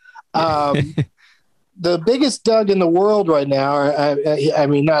God. The biggest Doug in the world right now, I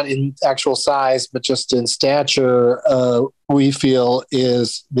mean, not in actual size, but just in stature, we feel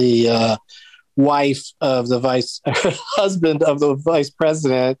is the wife of the husband of the vice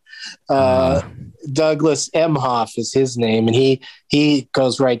president. Douglas Emhoff is his name, and he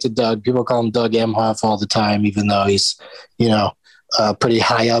goes right to Doug. People call him Doug Emhoff all the time, even though he's pretty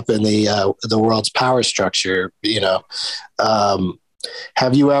high up in the world's power structure.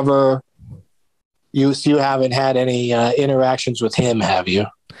 Have you ever? You haven't had any interactions with him, have you?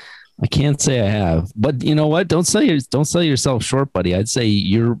 I can't say I have, but you know what? Don't sell yourself short, buddy. I'd say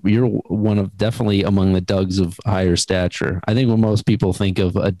you're one of definitely among the Dougs of higher stature. I think when most people think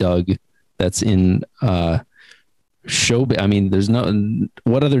of a Doug that's in show, I mean, there's no,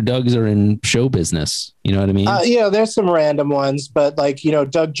 what other Dougs are in show business? You know what I mean? There's some random ones, but like,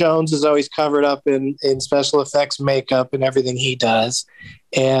 Doug Jones is always covered up in special effects makeup and everything he does.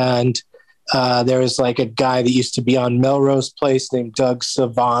 And there was like a guy that used to be on Melrose Place named Doug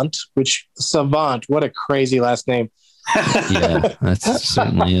Savant, what a crazy last name. Yeah, that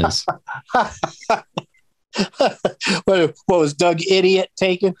certainly is. What was Doug Idiot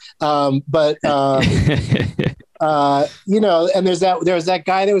taken? And there's that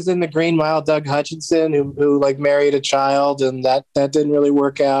guy that was in the Green Mile, Doug Hutchinson, who like married a child, and that didn't really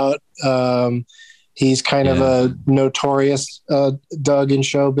work out. He's kind of a notorious Doug in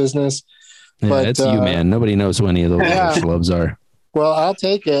show business. Yeah, but it's you, man. Nobody knows who any of those schlubs are. Well, I'll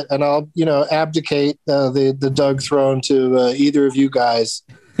take it, and I'll abdicate the Doug throne to either of you guys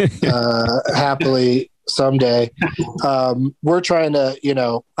happily someday. We're trying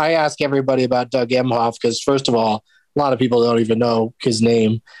to, I ask everybody about Doug Emhoff because, first of all, a lot of people don't even know his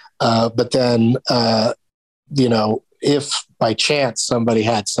name. But then, if by chance somebody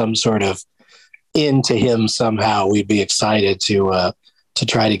had some sort of into him somehow, we'd be excited to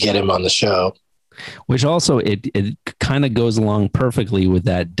try to get him on the show. Which also, it kind of goes along perfectly with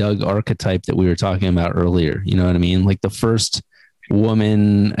that Doug archetype that we were talking about earlier. You know what I mean? Like the first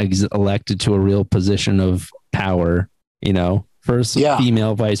woman elected to a real position of power, first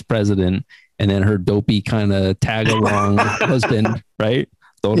female vice president, and then her dopey kind of tag along husband, right?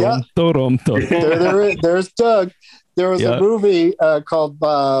 There's Doug. There was a movie called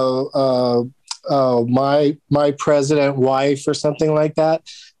My President Wife or something like that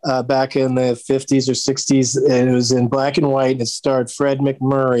back in the 50s or 60s. It was in black and white, and it starred Fred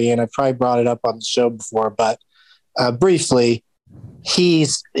McMurray, and I probably brought it up on the show before, but briefly,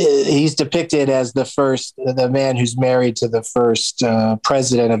 he's depicted as the man who's married to the first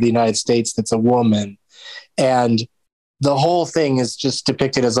president of the United States that's a woman. And the whole thing is just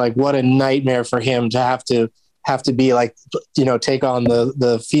depicted as like, what a nightmare for him to have to be like, take on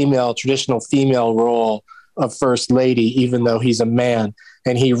the traditional female role of first lady, even though he's a man,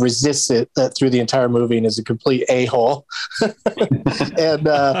 and he resists it through the entire movie and is a complete a-hole. And,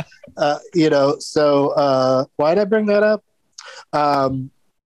 so why did I bring that up?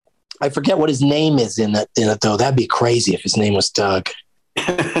 I forget what his name is in it though. That'd be crazy if his name was Doug.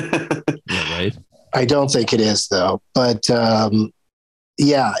 Yeah, right. I don't think it is though, but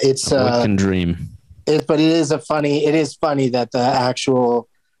it's I can dream. But it is funny that the actual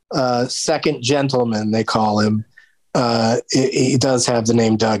second gentleman, they call him, he does have the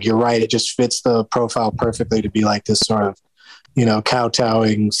name Doug. You're right. It just fits the profile perfectly to be like this sort of,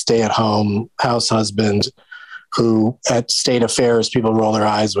 kowtowing, stay-at-home house husband who at state affairs, people roll their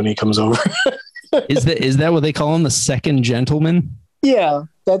eyes when he comes over. Is that what they call him? The second gentleman? Yeah.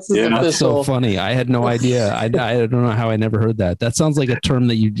 That's so funny. I had no idea. I don't know how I never heard that. That sounds like a term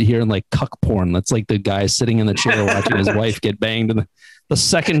that you hear in like cuck porn. That's like the guy sitting in the chair watching his wife get banged, and the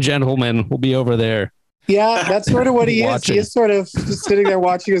second gentleman will be over there. Yeah, that's sort of what he is. He is sort of just sitting there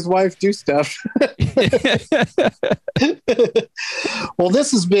watching his wife do stuff. Well,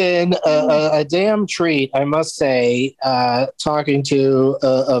 this has been a damn treat, I must say, talking to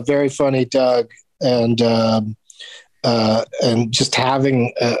a very funny Doug, and just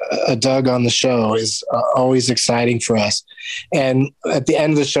having a Doug on the show is always exciting for us. And at the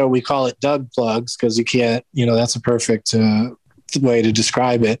end of the show, we call it Doug Plugs because you can't, that's a perfect way to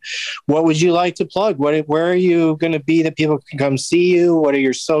describe it. What would you like to plug? Where are you going to be that people can come see you? What are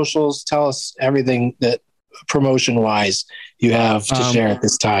your socials? Tell us everything that promotion-wise you have to share at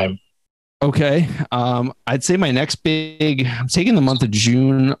this time. Okay. I'd say my next I'm taking the month of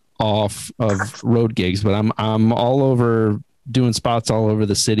June off of road gigs, but I'm all over doing spots all over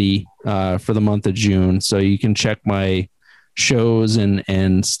the city for the month of June. So you can check my shows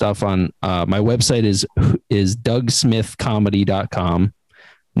and stuff on my website is DougSmithComedy.com.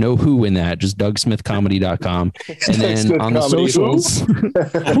 No who in that, just DougSmithComedy.com. And then on the socials,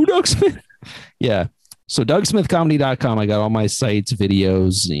 who Doug Smith? Yeah. So DougSmithComedy.com. I got all my sites,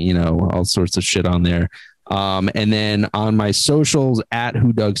 videos, all sorts of shit on there. And then on my socials at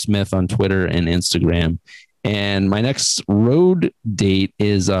Who Doug Smith on Twitter and Instagram. And my next road date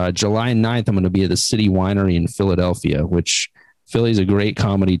is July 9th. I'm going to be at the City Winery in Philadelphia, which Philly's a great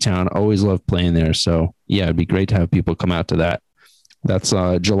comedy town. Always love playing there. So yeah, it'd be great to have people come out to that. That's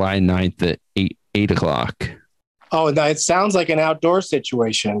July 9th at 8 o'clock. Oh, it sounds like an outdoor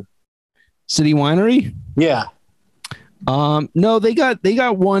situation. City Winery? Yeah. No, they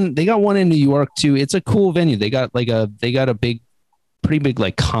got one in New York too. It's a cool venue. They got a pretty big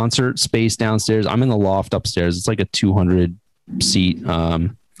like concert space downstairs. I'm in the loft upstairs. It's like a 200 seat,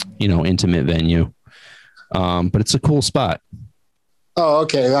 intimate venue. But it's a cool spot. Oh,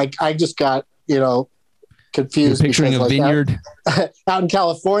 okay. Like I just got, confused. You're picturing a vineyard out in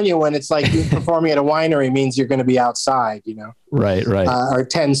California when it's like you're performing at a winery means you're going to be outside, Right. Or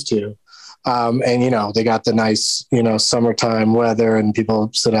tends to. And, they got the nice, summertime weather and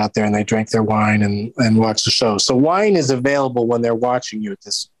people sit out there and they drink their wine and watch the show. So wine is available when they're watching you at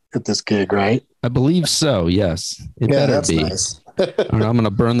this gig, right? I believe so. Yes. It better be. Nice. Or I'm going to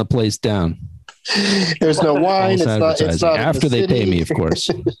burn the place down. There's no wine. It's not after they pay me, of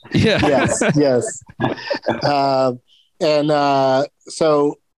course. Yeah. Yes.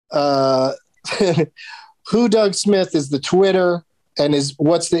 So Who Doug Smith is the Twitter and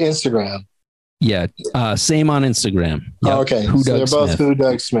what's the Instagram? Yeah. Same on Instagram. Yep. Oh, okay. So they're both Who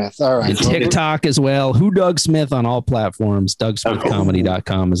Doug Smith. All right. And TikTok as well. Who Doug Smith on all platforms.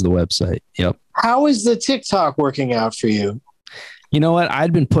 DougSmithComedy.com is the website. Yep. How is the TikTok working out for you? You know what?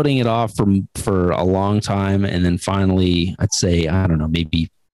 I'd been putting it off for a long time. And then finally, I'd say, I don't know,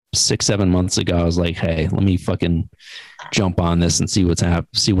 maybe 6-7 months ago, I was like, hey, let me fucking jump on this and see what's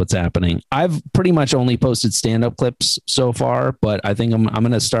happening. I've pretty much only posted stand-up clips so far, but I think I'm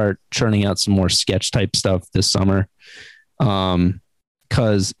going to start churning out some more sketch type stuff this summer.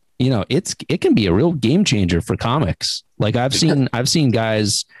 Cause it can be a real game changer for comics. Like I've seen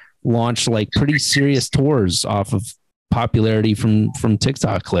guys launch like pretty serious tours off of popularity from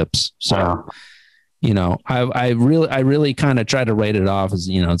TikTok clips. So, wow. I really kind of try to write it off as,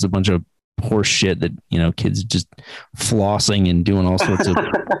 it's a bunch of horse shit that, kids just flossing and doing all sorts of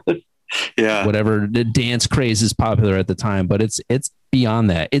whatever the dance craze is popular at the time, but it's beyond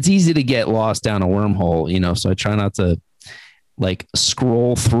that. It's easy to get lost down a wormhole, so I try not to like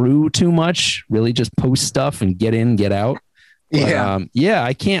scroll through too much, really just post stuff and get in, get out. But,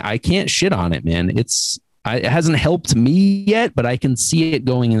 I can't shit on it, man. It hasn't helped me yet, but I can see it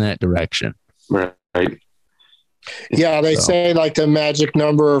going in that direction. Right. Yeah, they say like the magic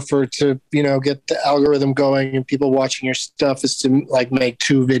number to get the algorithm going and people watching your stuff is to like make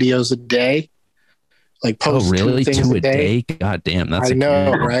 2 videos a day. Like post 2 things a day. God damn, that's I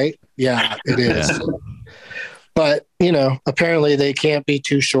know, right? Yeah, it is. Yeah. But apparently they can't be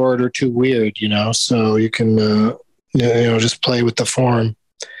too short or too weird. So you can just play with the form.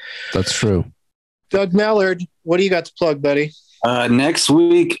 That's true. Doug Mellard, what do you got to plug, buddy? Next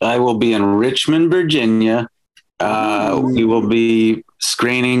week, I will be in Richmond, Virginia. We will be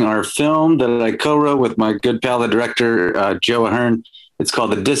screening our film that I co-wrote with my good pal, the director, Joe Ahern. It's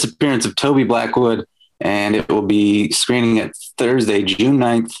called The Disappearance of Toby Blackwood, and it will be screening at Thursday, June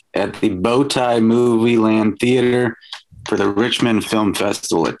 9th at the Bowtie Movie Land Theater for the Richmond Film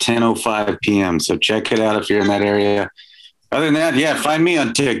Festival at 10:05 p.m. So check it out if you're in that area. Other than that, find me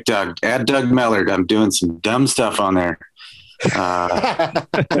on TikTok, @DougMellard. I'm doing some dumb stuff on there.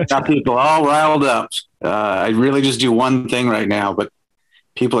 Got people all riled up. I really just do one thing right now, but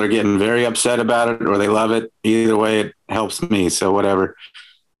people are getting very upset about it or they love it. Either way, it helps me. So whatever.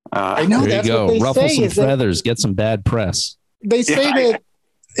 I know there you go. Ruffle some feathers, get some bad press. They say that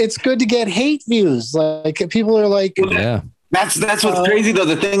it's good to get hate views. Like people are like, yeah, that's what's crazy though.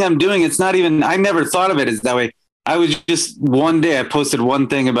 The thing I'm doing, it's not even, I never thought of it as that way. I was just one day I posted one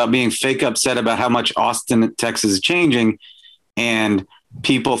thing about being fake upset about how much Austin, Texas is changing. And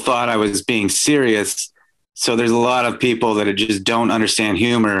people thought I was being serious. So there's a lot of people that just don't understand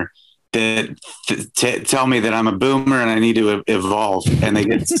humor that tell me that I'm a boomer and I need to evolve. And they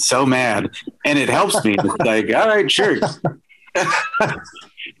get so mad. And it helps me. It's like, all right, sure.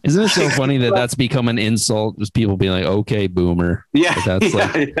 Isn't it so funny that that's become an insult? Just people being like, okay, boomer. Yeah. But that's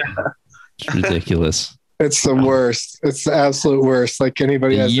it's ridiculous. It's the worst. It's the absolute worst. Like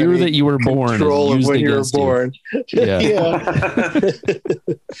anybody the has year that you were born, control of when you were born. Yeah.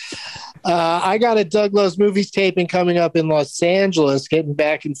 I got a Doug Loves Movies taping coming up in Los Angeles. Getting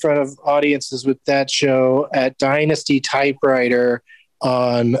back in front of audiences with that show at Dynasty Typewriter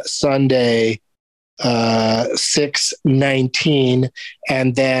on Sunday, 6/19,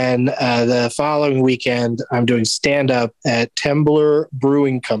 and then the following weekend I'm doing stand-up at Tembler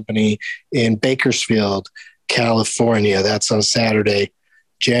Brewing Company in Bakersfield, California. That's on Saturday,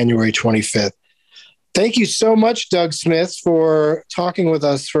 January 25th. Thank you so much, Doug Smith, for talking with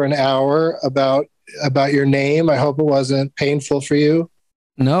us for an hour about your name. I hope it wasn't painful for you.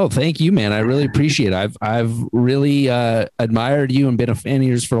 No, thank you, man. I really appreciate it. I've really admired you and been a fan of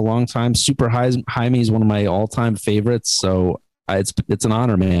yours for a long time. Super Jaime is one of my all-time favorites. So It's an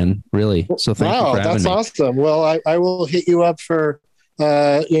honor, man. Really. So thank you for having that's me. awesome. Well, I will hit you up for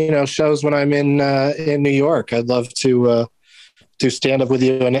shows when I'm in New York. I'd love to do stand up with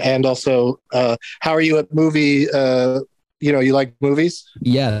you, and also how are you at movie? You like movies?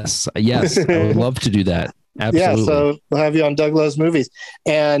 Yes. I would love to do that. Absolutely. Yeah, so we'll have you on Doug Loves Movies.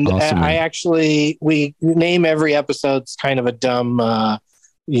 And Awesome, we name every episode's kind of a dumb, pun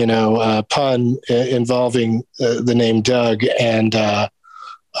involving the name Doug. And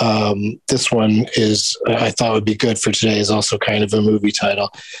this one is, I thought would be good for today, is also kind of a movie title.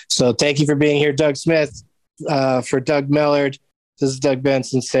 So thank you for being here, Doug Smith. For Doug Mellard, this is Doug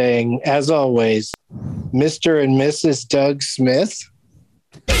Benson saying, as always, Mr. and Mrs. Doug Smith.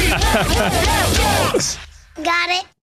 Got it.